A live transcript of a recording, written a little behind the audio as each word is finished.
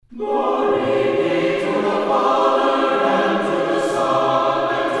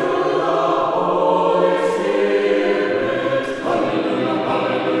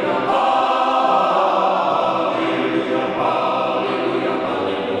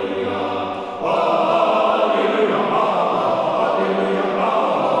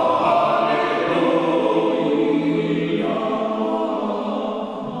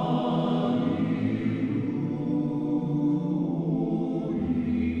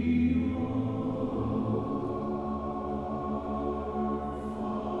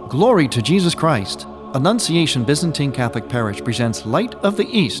Glory to Jesus Christ. Annunciation Byzantine Catholic Parish presents Light of the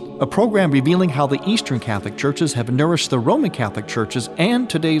East, a program revealing how the Eastern Catholic Churches have nourished the Roman Catholic Churches and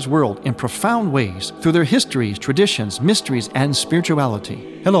today's world in profound ways through their histories, traditions, mysteries, and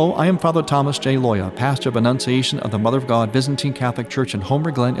spirituality. Hello, I am Father Thomas J. Loya, pastor of Annunciation of the Mother of God Byzantine Catholic Church in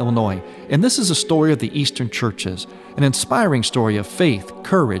Homer Glen, Illinois, and this is a story of the Eastern Churches, an inspiring story of faith,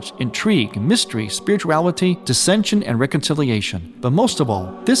 courage, intrigue, mystery, spirituality, dissension, and reconciliation. But most of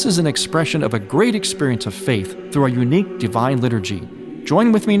all, this is an expression of a great experience of faith through our unique divine liturgy.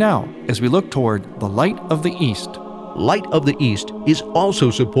 Join with me now as we look toward the Light of the East. Light of the East is also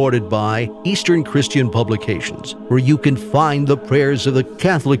supported by Eastern Christian Publications, where you can find the prayers of the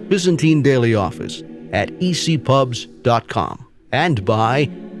Catholic Byzantine Daily Office at ecpubs.com, and by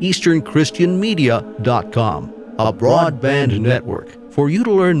easternchristianmedia.com, a broadband network for you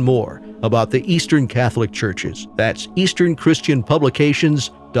to learn more about the Eastern Catholic Churches. That's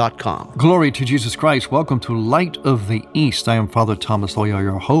easternchristianpublications.com. Glory to Jesus Christ. Welcome to Light of the East. I am Father Thomas Loya,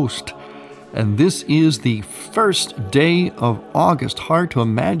 your host. And this is the first day of August. Hard to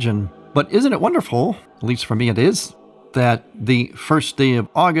imagine, but isn't it wonderful, at least for me it is, that the first day of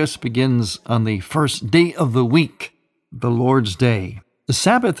August begins on the first day of the week, the Lord's Day. The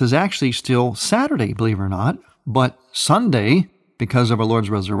Sabbath is actually still Saturday, believe it or not, but Sunday, because of our Lord's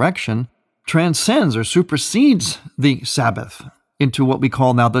resurrection, transcends or supersedes the Sabbath into what we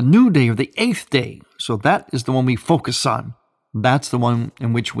call now the new day or the eighth day. So that is the one we focus on. That's the one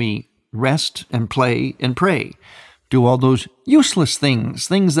in which we rest and play and pray. Do all those useless things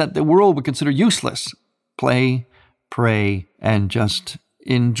that the world would consider useless. Play, pray, and just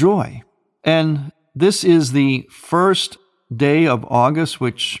enjoy. And this is the first day of August,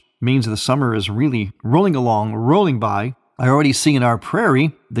 which means the summer is really rolling by. I already see in our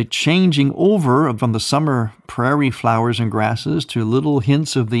prairie the changing over from the summer prairie flowers and grasses to little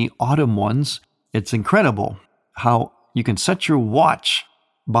hints of the autumn ones. It's incredible how you can set your watch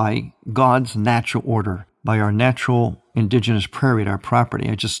by God's natural order, by our natural indigenous prairie at our property.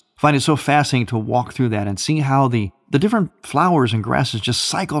 I just find it so fascinating to walk through that and see how the different flowers and grasses just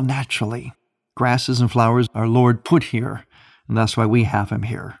cycle naturally. Grasses and flowers our Lord put here, and that's why we have Him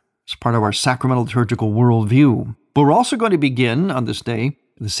here. It's part of our sacramental liturgical worldview. But we're also going to begin on this day,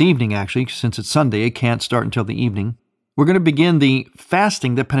 this evening actually, since it's Sunday, it can't start until the evening. We're going to begin the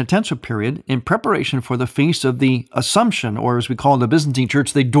fasting, the penitential period, in preparation for the Feast of the Assumption, or as we call in the Byzantine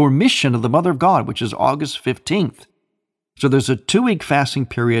Church, the Dormition of the Mother of God, which is August 15th. So there's a 2-week fasting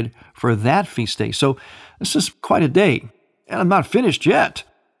period for that feast day. So this is quite a day. And I'm not finished yet.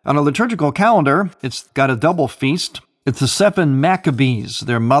 On a liturgical calendar, it's got a double feast. It's the 7 Maccabees,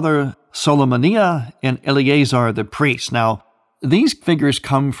 their mother Solomania and Eleazar the priest. Now, these figures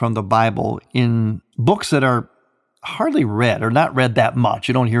come from the Bible in books that are hardly read or not read that much.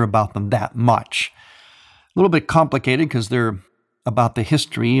 You don't hear about them that much. A little bit complicated because they're about the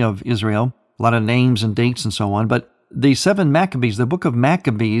history of Israel, a lot of names and dates and so on. But the 7 Maccabees, the book of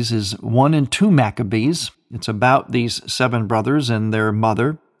Maccabees is 1 and 2 Maccabees. It's about these 7 brothers and their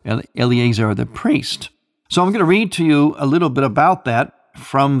mother, Eleazar the priest. So I'm going to read to you a little bit about that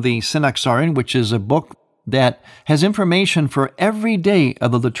from the Synaxarion, which is a book that has information for every day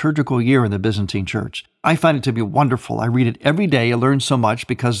of the liturgical year in the Byzantine Church. I find it to be wonderful. I read it every day. I learn so much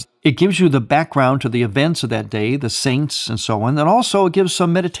because it gives you the background to the events of that day, the saints and so on. And also it gives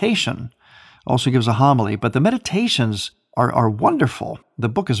some meditation. Also gives a homily. But the meditations are wonderful. The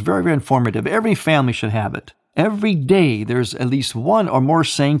book is very, very informative. Every family should have it. Every day there's at least one or more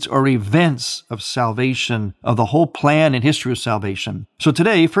saints or events of salvation, of the whole plan and history of salvation. So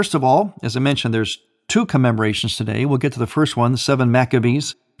today, first of all, as I mentioned, there's 2 commemorations today. We'll get to the first one, the 7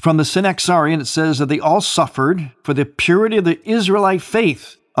 Maccabees. From the Synaxarion, it says that they all suffered for the purity of the Israelite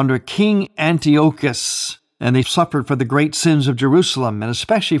faith under King Antiochus. And they suffered for the great sins of Jerusalem, and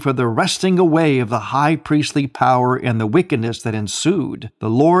especially for the wresting away of the high priestly power and the wickedness that ensued.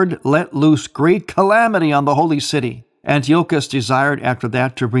 The Lord let loose great calamity on the holy city. Antiochus desired after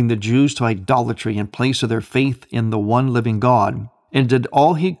that to bring the Jews to idolatry in place of their faith in the one living God, and did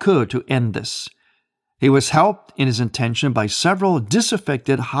all he could to end this. He was helped in his intention by several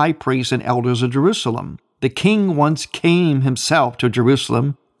disaffected high priests and elders of Jerusalem. The king once came himself to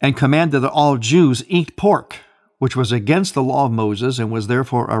Jerusalem and commanded that all Jews eat pork, which was against the law of Moses and was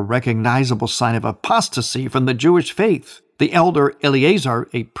therefore a recognizable sign of apostasy from the Jewish faith. The elder Eleazar,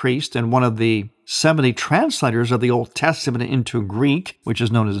 a priest and one of the 70 translators of the Old Testament into Greek, which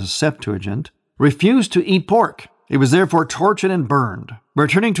is known as the Septuagint, refused to eat pork. He was therefore tortured and burned.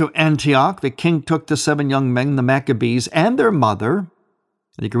 Returning to Antioch, the king took the 7 young men, the Maccabees, and their mother.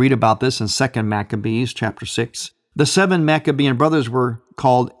 And you can read about this in 2 Maccabees chapter 6. The 7 Maccabean brothers were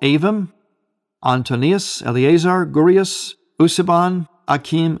called Avim, Antonius, Eleazar, Gurius, Usiban,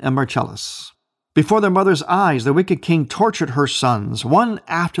 Achim, and Marcellus. Before their mother's eyes, the wicked king tortured her sons, one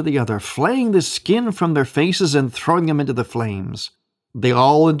after the other, flaying the skin from their faces and throwing them into the flames. They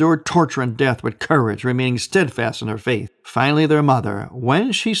all endured torture and death with courage, remaining steadfast in their faith. Finally, their mother,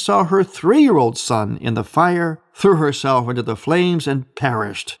 when she saw her 3-year-old son in the fire, threw herself into the flames and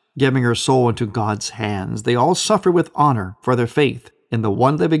perished, giving her soul into God's hands. They all suffered with honor for their faith in the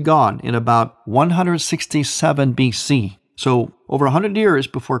one living God in about 167 BC. So over 100 years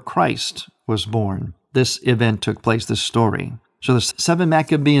before Christ was born, this event took place, this story. So the 7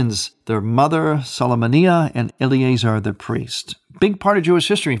 Maccabeans, their mother, Solomoniah, and Eleazar the priest. Big part of Jewish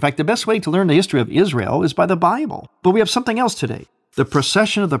history. In fact, the best way to learn the history of Israel is by the Bible. But we have something else today. The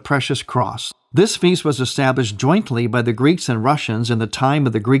procession of the precious cross. This feast was established jointly by the Greeks and Russians in the time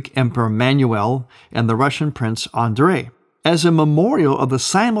of the Greek Emperor Manuel and the Russian Prince Andrei, as a memorial of the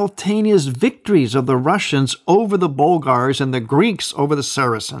simultaneous victories of the Russians over the Bulgars and the Greeks over the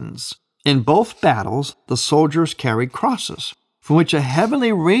Saracens. In both battles, the soldiers carried crosses, from which a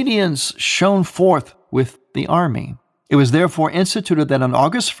heavenly radiance shone forth with the army. It was therefore instituted that on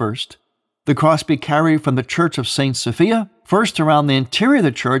August 1st, the cross be carried from the Church of St. Sophia, first around the interior of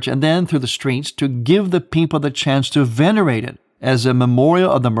the church and then through the streets, to give the people the chance to venerate it as a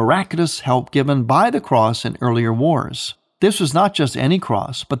memorial of the miraculous help given by the cross in earlier wars. This was not just any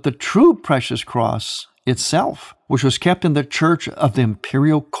cross, but the true precious cross itself, which was kept in the church of the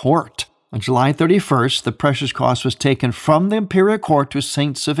imperial court. On July 31st, the precious cross was taken from the imperial court to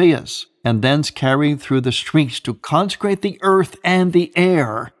St. Sophia's, and thence carried through the streets to consecrate the earth and the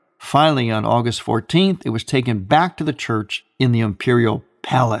air. Finally, on August 14th, it was taken back to the church in the imperial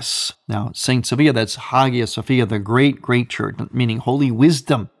palace. Now, St. Sophia, that's Hagia Sophia, the great, great church, meaning holy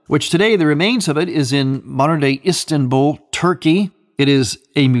wisdom, which today the remains of it is in modern-day Istanbul, Turkey. It is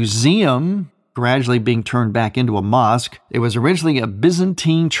a museum gradually being turned back into a mosque. It was originally a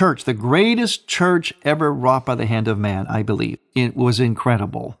Byzantine church, the greatest church ever wrought by the hand of man, I believe. It was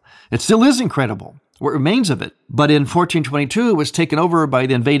incredible. It still is incredible, what remains of it. But in 1422, it was taken over by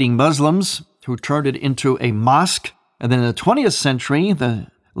the invading Muslims, who turned it into a mosque. And then in the 20th century, the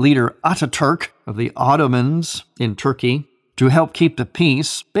leader Ataturk of the Ottomans in Turkey, to help keep the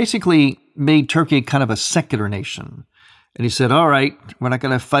peace, basically made Turkey kind of a secular nation. And he said, all right, we're not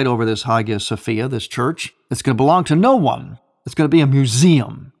going to fight over this Hagia Sophia, this church. It's going to belong to no one. It's going to be a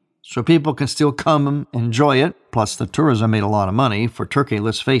museum, so people can still come and enjoy it. Plus, the tourism made a lot of money for Turkey,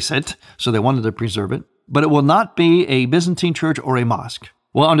 let's face it, so they wanted to preserve it. But it will not be a Byzantine church or a mosque.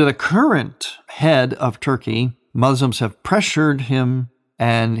 Well, under the current head of Turkey, Muslims have pressured him,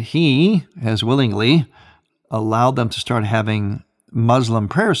 and he has willingly allowed them to start having Muslim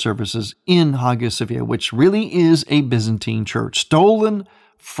prayer services in Hagia Sophia, which really is a Byzantine church, stolen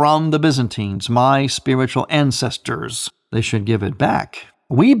from the Byzantines, my spiritual ancestors. They should give it back.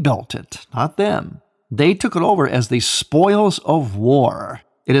 We built it, not them. They took it over as the spoils of war.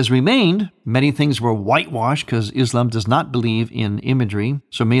 It has remained. Many things were whitewashed because Islam does not believe in imagery.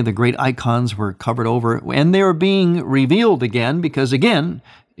 So many of the great icons were covered over, and they are being revealed again because, again,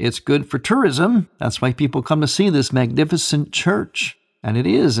 it's good for tourism. That's why people come to see this magnificent church. And it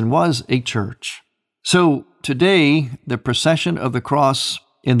is and was a church. So today, the procession of the cross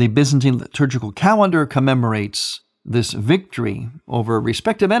in the Byzantine liturgical calendar commemorates this victory over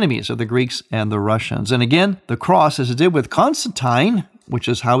respective enemies of the Greeks and the Russians. And again, the cross, as it did with Constantine, which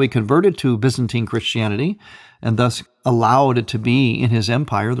is how he converted to Byzantine Christianity and thus allowed it to be in his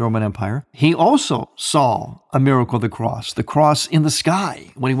empire, the Roman Empire, he also saw a miracle of the cross in the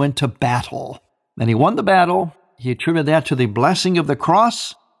sky when he went to battle. And he won the battle. He attributed that to the blessing of the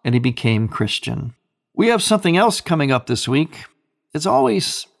cross, and he became Christian. We have something else coming up this week. It's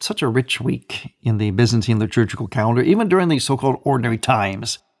always such a rich week in the Byzantine liturgical calendar, even during these so-called ordinary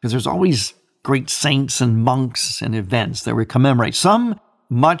times, because there's always great saints and monks and events that we commemorate, some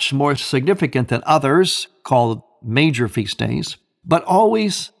much more significant than others, called major feast days, but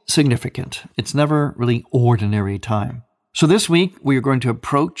always significant. It's never really ordinary time. So this week, we are going to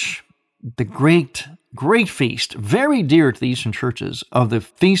approach the great great feast, very dear to the Eastern churches, of the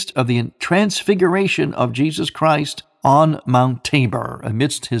feast of the transfiguration of Jesus Christ on Mount Tabor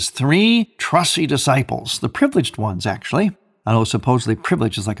amidst his 3 trusty disciples, the privileged ones, actually. I know supposedly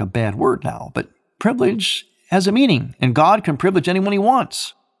privilege is like a bad word now, but privilege has a meaning, and God can privilege anyone he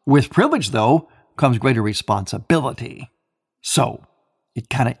wants. With privilege, though, comes greater responsibility. So it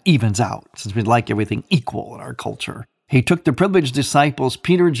kind of evens out, since we like everything equal in our culture. He took the privileged disciples,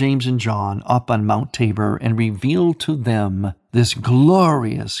 Peter, James, and John, up on Mount Tabor and revealed to them this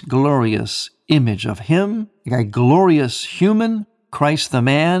glorious, glorious image of him, a glorious human, Christ the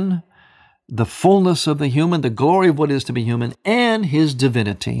man, the fullness of the human, the glory of what is to be human, and his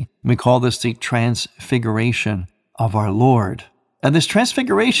divinity. We call this the transfiguration of our Lord. And this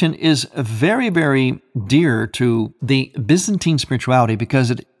transfiguration is very, very dear to the Byzantine spirituality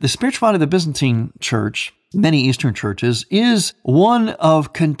because the spirituality of the Byzantine church, many Eastern churches, is one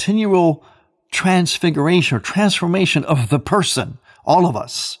of continual transfiguration or transformation of the person, all of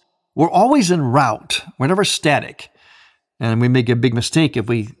us. We're always en route. We're never static. And we make a big mistake if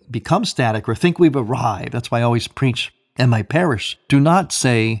we become static or think we've arrived. That's why I always preach in my parish. Do not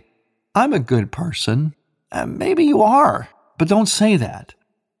say, I'm a good person. Maybe you are, but don't say that.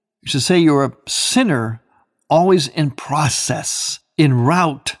 You should say you're a sinner, always in process, en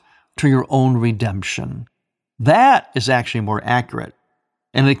route to your own redemption. That is actually more accurate.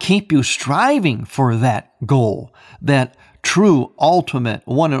 And it'll keep you striving for that goal, that true, ultimate,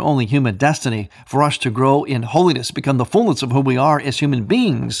 one and only human destiny for us to grow in holiness, become the fullness of who we are as human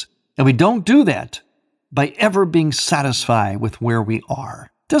beings. And we don't do that by ever being satisfied with where we are.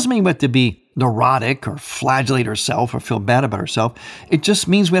 Doesn't mean we have to be neurotic or flagellate ourselves or feel bad about ourselves. It just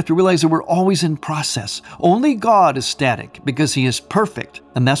means we have to realize that we're always in process. Only God is static because he is perfect.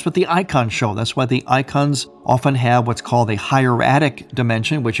 And that's what the icons show. That's why the icons often have what's called a hieratic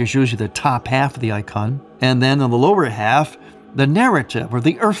dimension, which is usually the top half of the icon. And then in the lower half, the narrative or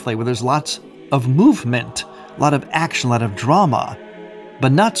the earthly, where there's lots of movement, a lot of action, a lot of drama.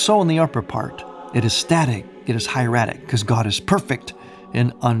 But not so in the upper part. It is static. It is hieratic because God is perfect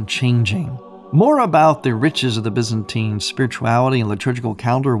and unchanging. More about the riches of the Byzantine spirituality and liturgical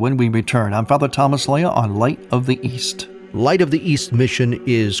calendar when we return. I'm Father Thomas Loya on Light of the East. Light of the East mission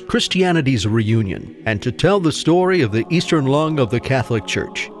is Christianity's reunion, and to tell the story of the Eastern lung of the Catholic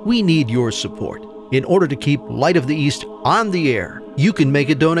Church, we need your support. In order to keep Light of the East on the air, you can make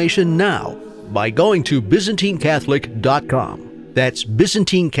a donation now by going to ByzantineCatholic.com. That's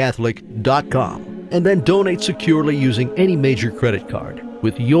ByzantineCatholic.com. And then donate securely using any major credit card.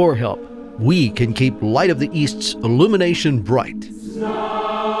 With your help, we can keep Light of the East's illumination bright.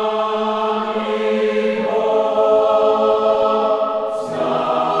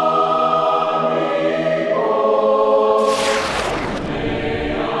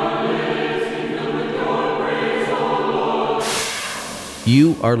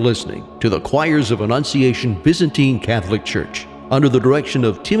 You are listening to the Choirs of Annunciation Byzantine Catholic Church, under the direction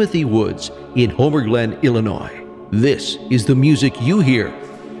of Timothy Woods in Homer Glen, Illinois. This is the music you hear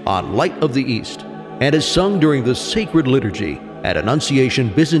on Light of the East and is sung during the sacred liturgy at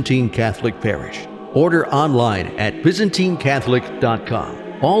Annunciation Byzantine Catholic Parish. Order online at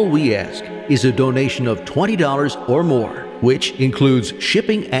ByzantineCatholic.com. All we ask is a donation of $20 or more, which includes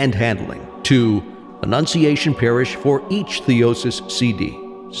shipping and handling, to Annunciation Parish for each Theosis CD.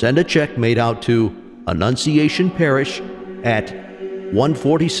 Send a check made out to Annunciation Parish at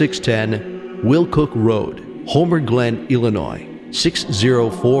 14610 Wilcook Road, Homer Glen, Illinois,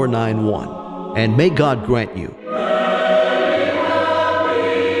 60491. And may God grant you.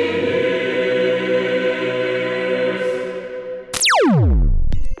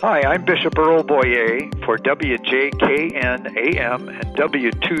 Hi, I'm Bishop Earl Boyer for WJKN AM and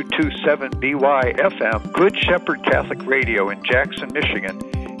W227BY FM, Good Shepherd Catholic Radio in Jackson, Michigan,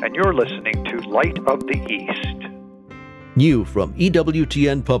 and you're listening to Light of the East. New from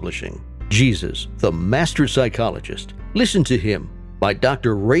EWTN Publishing, Jesus, the Master Psychologist. Listen to him by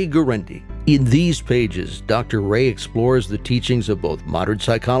Dr. Ray Guarendi. In these pages, Dr. Ray explores the teachings of both modern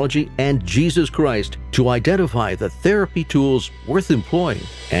psychology and Jesus Christ to identify the therapy tools worth employing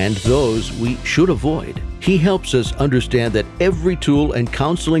and those we should avoid. He helps us understand that every tool and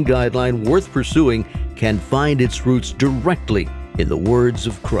counseling guideline worth pursuing can find its roots directly in the words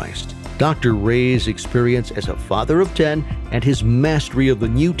of Christ. Dr. Ray's experience as a father of 10 and his mastery of the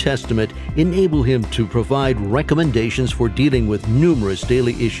New Testament enable him to provide recommendations for dealing with numerous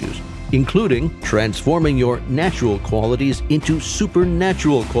daily issues. including transforming your natural qualities into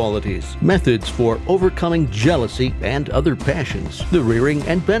supernatural qualities, methods for overcoming jealousy and other passions, the rearing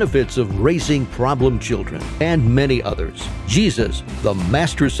and benefits of raising problem children, and many others. Jesus, the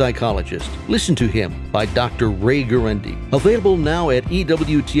Master Psychologist. Listen to him by Dr. Ray Guarendi. Available now at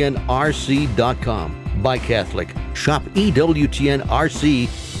EWTNRC.com. By Catholic. Shop EWTNRC.com.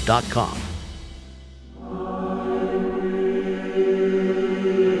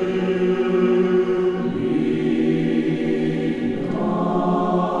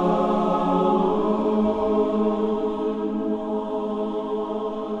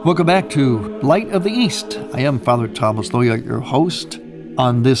 Welcome back to Light of the East. I am Father Thomas Loya, your host,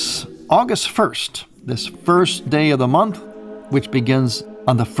 on this August 1st, this first day of the month, which begins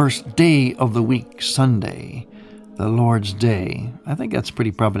on the first day of the week, Sunday, the Lord's Day. I think that's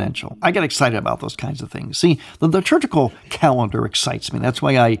pretty providential. I get excited about those kinds of things. See, the liturgical calendar excites me. That's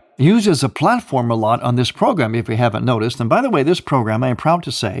why I use it as a platform a lot on this program, if you haven't noticed. And by the way, this program, I am proud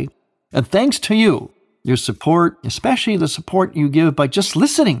to say, and thanks to you, your support, especially the support you give by just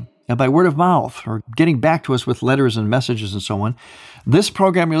listening and by word of mouth or getting back to us with letters and messages and so on. This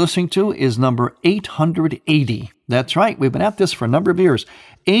program you're listening to is number 880. That's right. We've been at this for a number of years.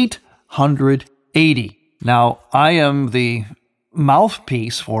 880. Now, I am the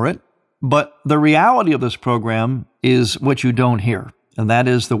mouthpiece for it, but the reality of this program is what you don't hear. And that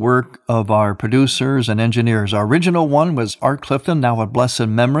is the work of our producers and engineers. Our original one was Art Clifton, now of blessed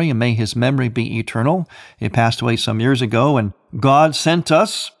memory, and may his memory be eternal. He passed away some years ago, and God sent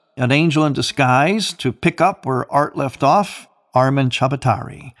us an angel in disguise to pick up where Art left off, Armin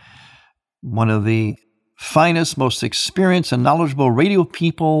Chabatari, one of the finest, most experienced and knowledgeable radio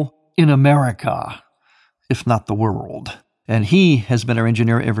people in America, if not the world. And he has been our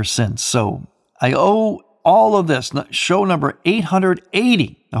engineer ever since. So I owe all of this, show number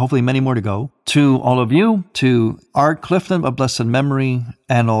 880, hopefully many more to go, to all of you, to Art Clifton of blessed memory,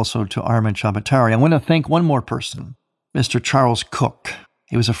 and also to Armin Chabatari. I want to thank one more person, Mr. Charles Cook.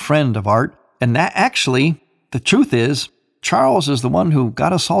 He was a friend of Art, and that actually, the truth is, Charles is the one who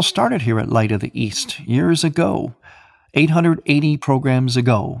got us all started here at Light of the East years ago, 880 programs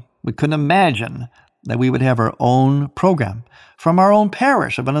ago. We couldn't imagine that we would have our own program from our own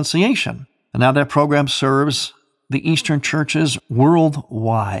parish of Annunciation. And now that program serves the Eastern churches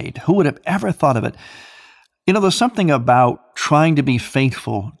worldwide. Who would have ever thought of it? You know, there's something about trying to be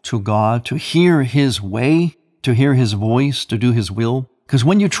faithful to God, to hear His way, to hear His voice, to do His will. Because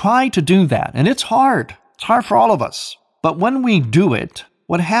when you try to do that, and it's hard for all of us, but when we do it,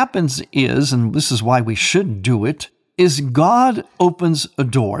 what happens is, and this is why we should do it, is God opens a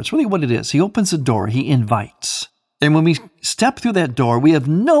door. It's really what it is. He opens a door. He invites. And when we step through that door, we have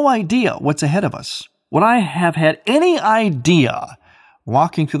no idea what's ahead of us. Would I have had any idea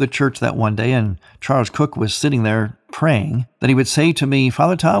walking through the church that one day, and Charles Cook was sitting there praying, that he would say to me,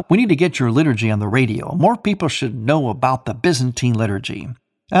 Father Tom, we need to get your liturgy on the radio. More people should know about the Byzantine liturgy.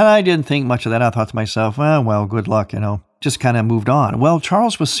 And I didn't think much of that. I thought to myself, well, good luck, just kind of moved on. Well,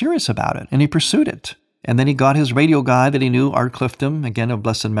 Charles was serious about it, and he pursued it. And then he got his radio guy that he knew, Art Clifton, again of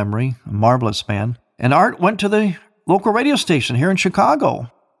blessed memory, a marvelous man. And Art went to the local radio station here in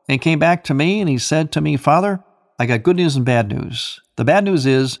Chicago and came back to me and he said to me, Father, I got good news and bad news. The bad news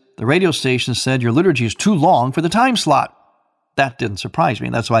is the radio station said your liturgy is too long for the time slot. That didn't surprise me.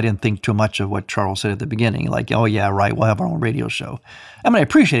 That's why I didn't think too much of what Charles said at the beginning. Like, oh yeah, right, we'll have our own radio show. I mean, I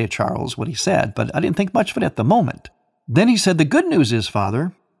appreciated Charles, what he said, but I didn't think much of it at the moment. Then he said, the good news is,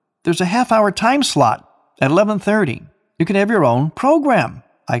 Father, there's a half-hour time slot at 11:30. You can have your own program.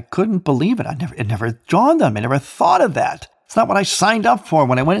 I couldn't believe it. It never dawned on me. I never thought of that. It's not what I signed up for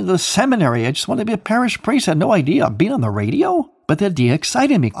when I went into the seminary. I just wanted to be a parish priest. I had no idea of being on the radio. But the idea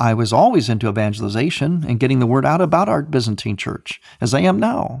excited me. I was always into evangelization and getting the word out about our Byzantine church, as I am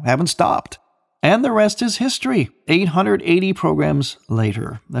now. I haven't stopped. And the rest is history. 880 programs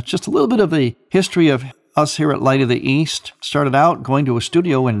later. That's just a little bit of the history of us here at Light of the East. Started out going to a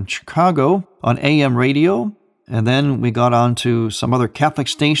studio in Chicago on AM radio. And then we got on to some other Catholic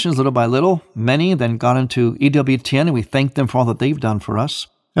stations little by little, many, then got into EWTN, and we thank them for all that they've done for us.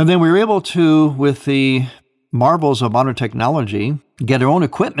 And then we were able to, with the marvels of modern technology, get our own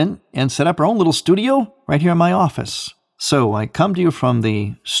equipment and set up our own little studio right here in my office. So I come to you from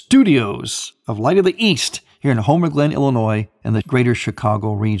the studios of Light of the East here in Homer Glen, Illinois, and the greater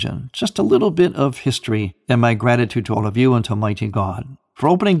Chicago region. Just a little bit of history and my gratitude to all of you and to Almighty God for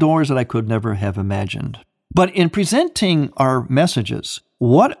opening doors that I could never have imagined. But in presenting our messages,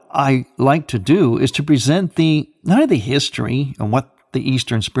 what I like to do is to present not only the history and what the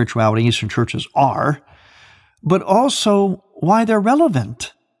Eastern spirituality, Eastern churches are, but also why they're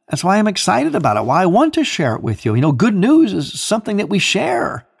relevant. That's why I'm excited about it, why I want to share it with you. Good news is something that we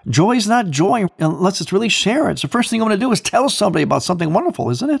share. Joy is not joy unless it's really shared. So the first thing I want to do is tell somebody about something wonderful,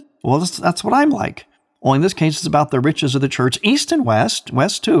 isn't it? Well, that's what I'm like. Well, in this case, it's about the riches of the church, East and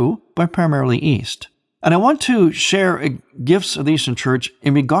West too, but primarily East. And I want to share gifts of the Eastern Church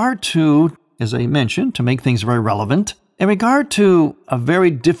in regard to, as I mentioned, to make things very relevant, in regard to a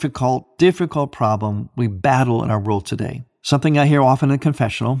very difficult problem we battle in our world today. Something I hear often in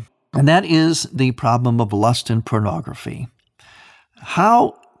confessional, and that is the problem of lust and pornography.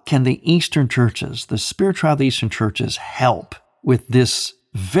 How can the Eastern churches, the spirituality of the Eastern churches, help with this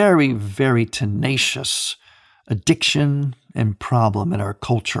very, very tenacious addiction and problem in our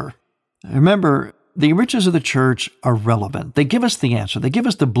culture? Remember, the riches of the church are relevant. They give us the answer. They give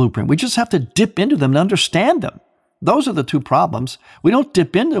us the blueprint. We just have to dip into them and understand them. Those are the two problems. We don't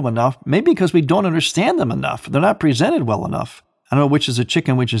dip into them enough, maybe because we don't understand them enough. They're not presented well enough. I don't know which is the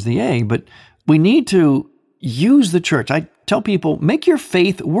chicken, which is the egg, but we need to use the church. I tell people, make your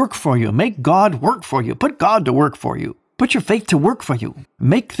faith work for you. Make God work for you. Put God to work for you. Put your faith to work for you.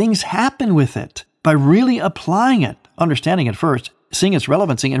 Make things happen with it by really applying it, understanding it first, seeing its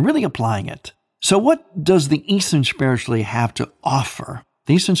relevancy, and really applying it. So what does the Eastern spirituality have to offer?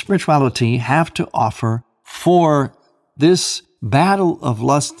 The Eastern spirituality have to offer for this battle of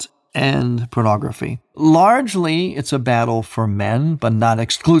lust and pornography. Largely, it's a battle for men, but not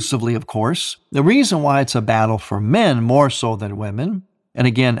exclusively, of course. The reason why it's a battle for men more so than women, and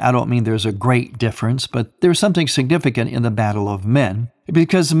again, I don't mean there's a great difference, but there's something significant in the battle of men,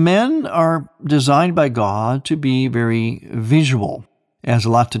 because men are designed by God to be very visual. It has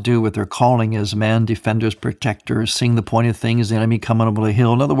a lot to do with their calling as men, defenders, protectors, seeing the point of things, the enemy coming over the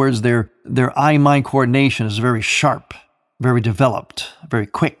hill. In other words, their eye-mind coordination is very sharp, very developed, very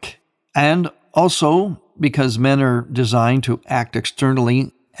quick. And also because men are designed to act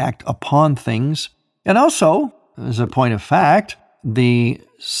externally, act upon things. And also, as a point of fact, the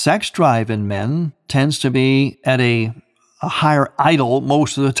sex drive in men tends to be at a higher idle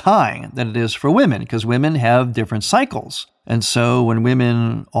most of the time than it is for women, because women have different cycles. And so when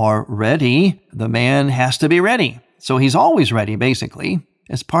women are ready, the man has to be ready. So he's always ready, basically,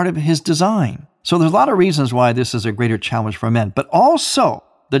 as part of his design. So there's a lot of reasons why this is a greater challenge for men. But also,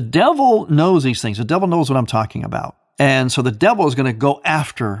 the devil knows these things. The devil knows what I'm talking about. And so the devil is going to go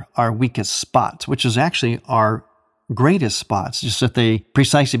after our weakest spots, which is actually our greatest spots, just that they,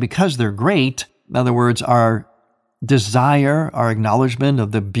 precisely because they're great, in other words, our desire, our acknowledgement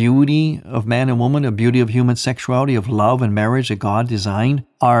of the beauty of man and woman, the beauty of human sexuality, of love and marriage that God designed,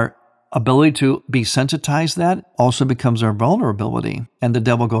 our ability to be sensitized to that also becomes our vulnerability, and the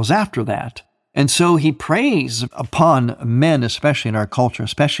devil goes after that. And so he preys upon men, especially in our culture,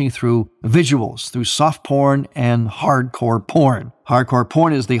 especially through visuals, through soft porn and hardcore porn. Hardcore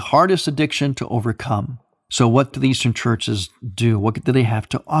porn is the hardest addiction to overcome. So what do the Eastern churches do? What do they have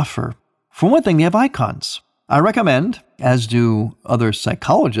to offer? For one thing, they have icons. I recommend, as do other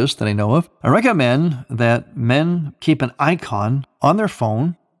psychologists that I know of, I recommend that men keep an icon on their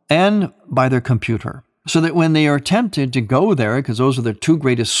phone and by their computer, so that when they are tempted to go there, because those are the two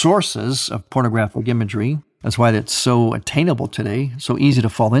greatest sources of pornographic imagery, that's why it's so attainable today, so easy to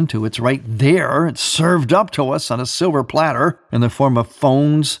fall into. It's right there. It's served up to us on a silver platter in the form of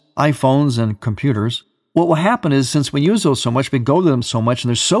phones, iPhones, and computers. What will happen is, since we use those so much, we go to them so much, and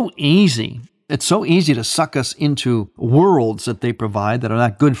they're so easy. It's so easy to suck us into worlds that they provide that are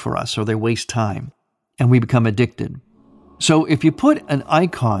not good for us, or they waste time, and we become addicted. So if you put an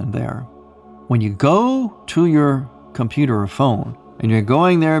icon there, when you go to your computer or phone, and you're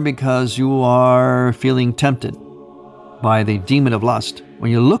going there because you are feeling tempted by the demon of lust, when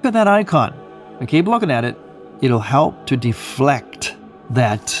you look at that icon and keep looking at it, it'll help to deflect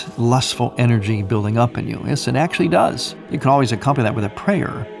that lustful energy building up in you. Yes, it actually does. You can always accompany that with a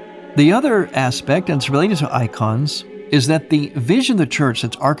prayer. The other aspect, and it's related to icons, is that the vision of the church,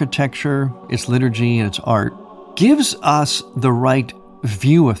 its architecture, its liturgy, and its art, gives us the right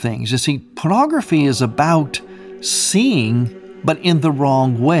view of things. You see, pornography is about seeing, but in the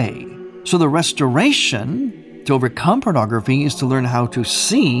wrong way. So the restoration to overcome pornography is to learn how to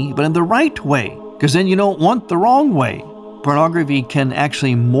see, but in the right way, because then you don't want the wrong way. Pornography can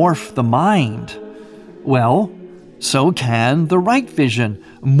actually morph the mind. Well, so can the right vision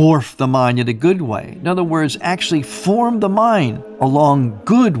morph the mind in a good way. In other words, actually form the mind along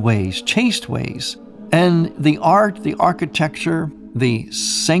good ways, chaste ways. And the art, the architecture, the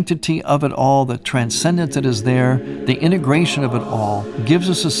sanctity of it all, the transcendence that is there, the integration of it all gives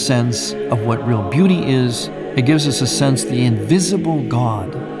us a sense of what real beauty is. It gives us a sense the invisible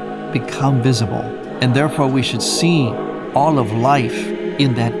God become visible. And therefore we should see all of life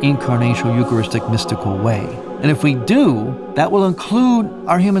in that incarnational, Eucharistic, mystical way. And if we do, that will include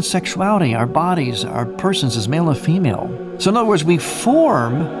our human sexuality, our bodies, our persons as male and female. So in other words, we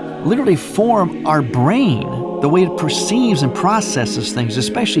literally form our brain, the way it perceives and processes things,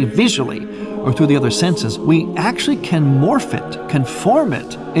 especially visually or through the other senses. We actually can morph it, can form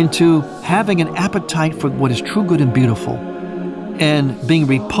it into having an appetite for what is true, good, and beautiful, and being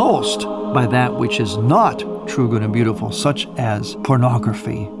repulsed by that which is not true, good, and beautiful, such as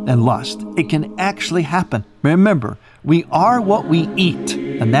pornography and lust. It can actually happen. Remember, we are what we eat,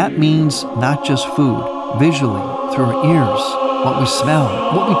 and that means not just food, visually, through our ears, what we smell,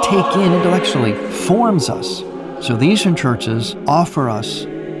 what we take in intellectually, forms us. So the Eastern churches offer us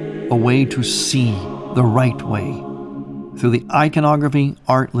a way to see the right way through the iconography,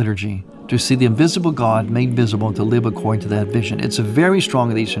 art, liturgy, to see the invisible God made visible and to live according to that vision. It's very strong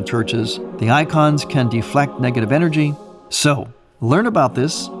in the Eastern churches. The icons can deflect negative energy. So learn about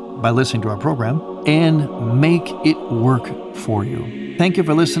this by listening to our program and make it work for you. Thank you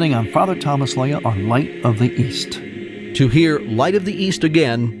for listening. I'm Father Thomas Loya on Light of the East. To hear Light of the East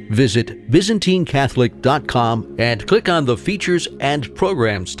again, visit ByzantineCatholic.com and click on the Features and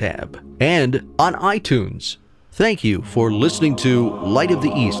Programs tab, and on iTunes. Thank you for listening to Light of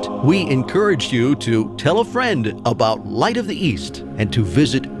the East. We encourage you to tell a friend about Light of the East and to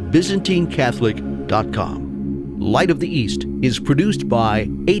visit ByzantineCatholic.com. Light of the East is produced by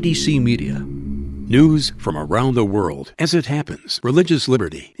ADC Media. News from around the world as it happens, religious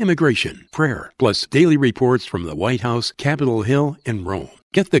liberty, immigration, prayer, plus daily reports from the White House, Capitol Hill, and Rome.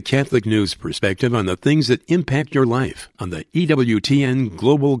 Get the Catholic News perspective on the things that impact your life on the EWTN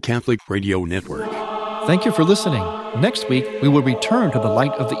Global Catholic Radio Network. Thank you for listening. Next week, we will return to the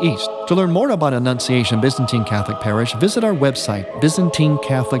Light of the East. To learn more about Annunciation Byzantine Catholic Parish, visit our website,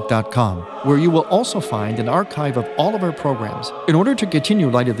 ByzantineCatholic.com, where you will also find an archive of all of our programs. In order to continue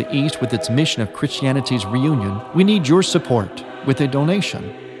Light of the East with its mission of Christianity's reunion, we need your support with a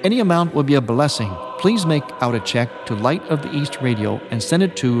donation. Any amount will be a blessing. Please make out a check to Light of the East Radio and send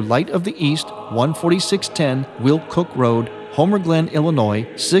it to Light of the East, 14610 Will Cook Road, Homer Glen, Illinois,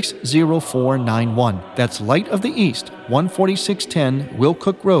 60491. That's Light of the East, 14610 Will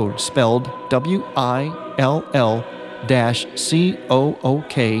Cook Road, spelled WILL-COOK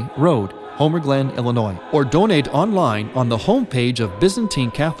Road, Homer Glen, Illinois. Or donate online on the homepage of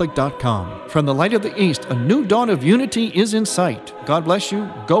ByzantineCatholic.com. From the Light of the East, a new dawn of unity is in sight. God bless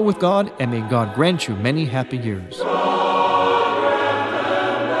you, go with God, and may God grant you many happy years.